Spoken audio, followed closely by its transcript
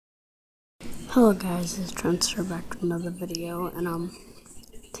Hello guys, it's Transfer back to another video, and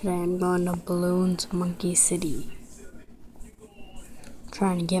today I'm going to Bloons Monkey City,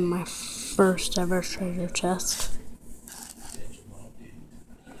 trying to get my first ever treasure chest.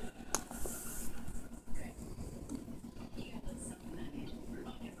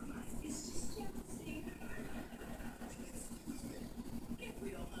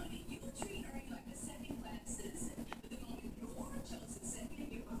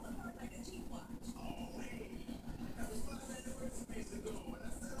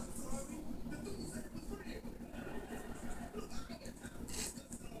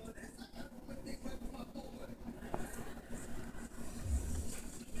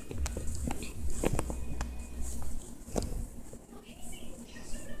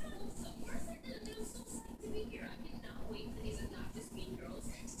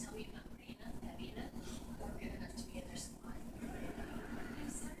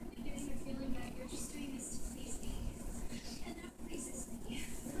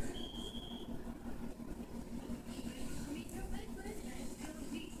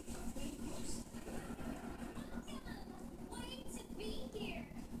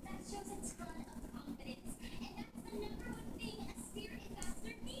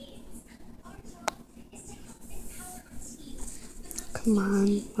 Come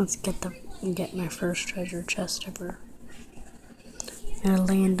on, let's get my first treasure chest ever. They're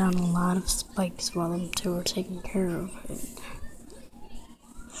laying down a lot of spikes while them two are taking care of it.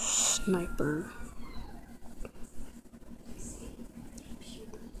 Sniper.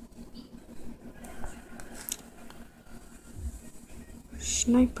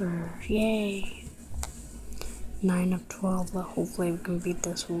 Sniper, yay! 9 of 12, but hopefully we can beat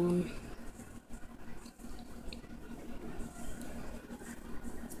this one.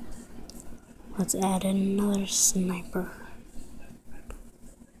 Let's add in another sniper.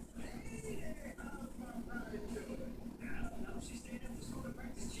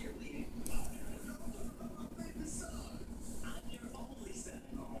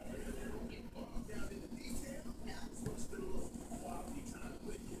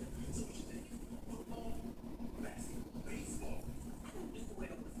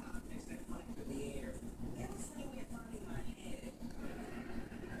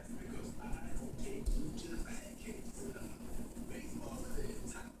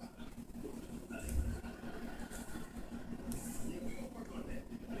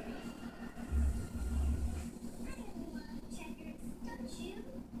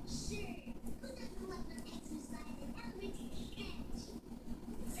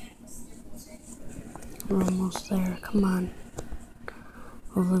 We're almost there, come on.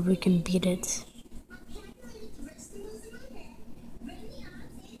 Hopefully we can beat it.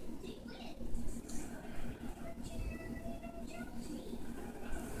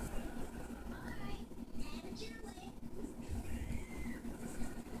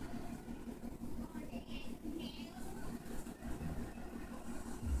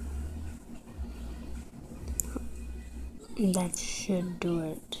 That should do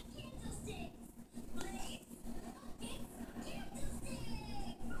it.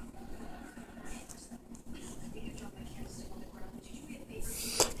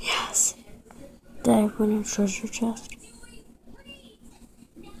 Yes! Did I win a treasure chest?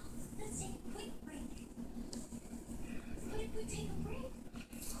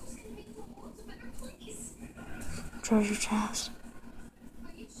 Treasure chest.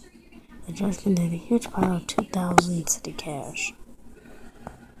 I just contained a huge pile of 2,000 city cash.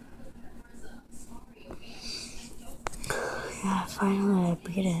 Yeah, finally I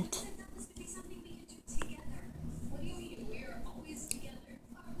beat it.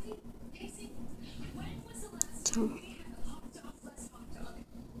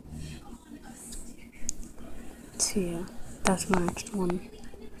 So yeah, that's my next one.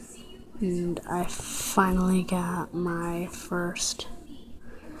 And I finally got my first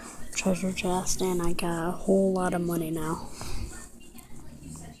treasure chest, and I got a whole lot of money now.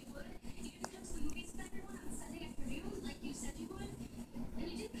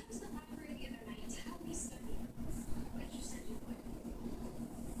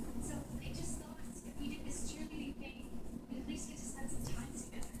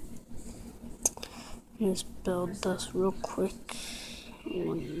 Just build this real quick.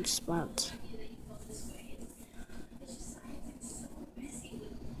 One spot.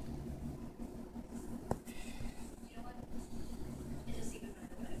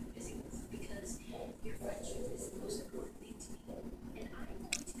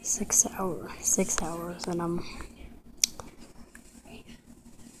 Six hours, and I'm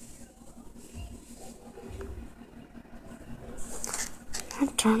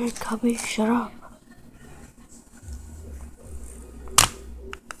Darn it, Cubby, shut up.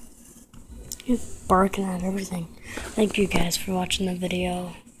 You're barking at everything. Thank you guys for watching the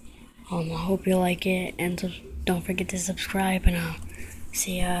video. I hope you like it, and don't forget to subscribe, and I'll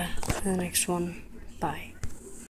see ya in the next one. Bye.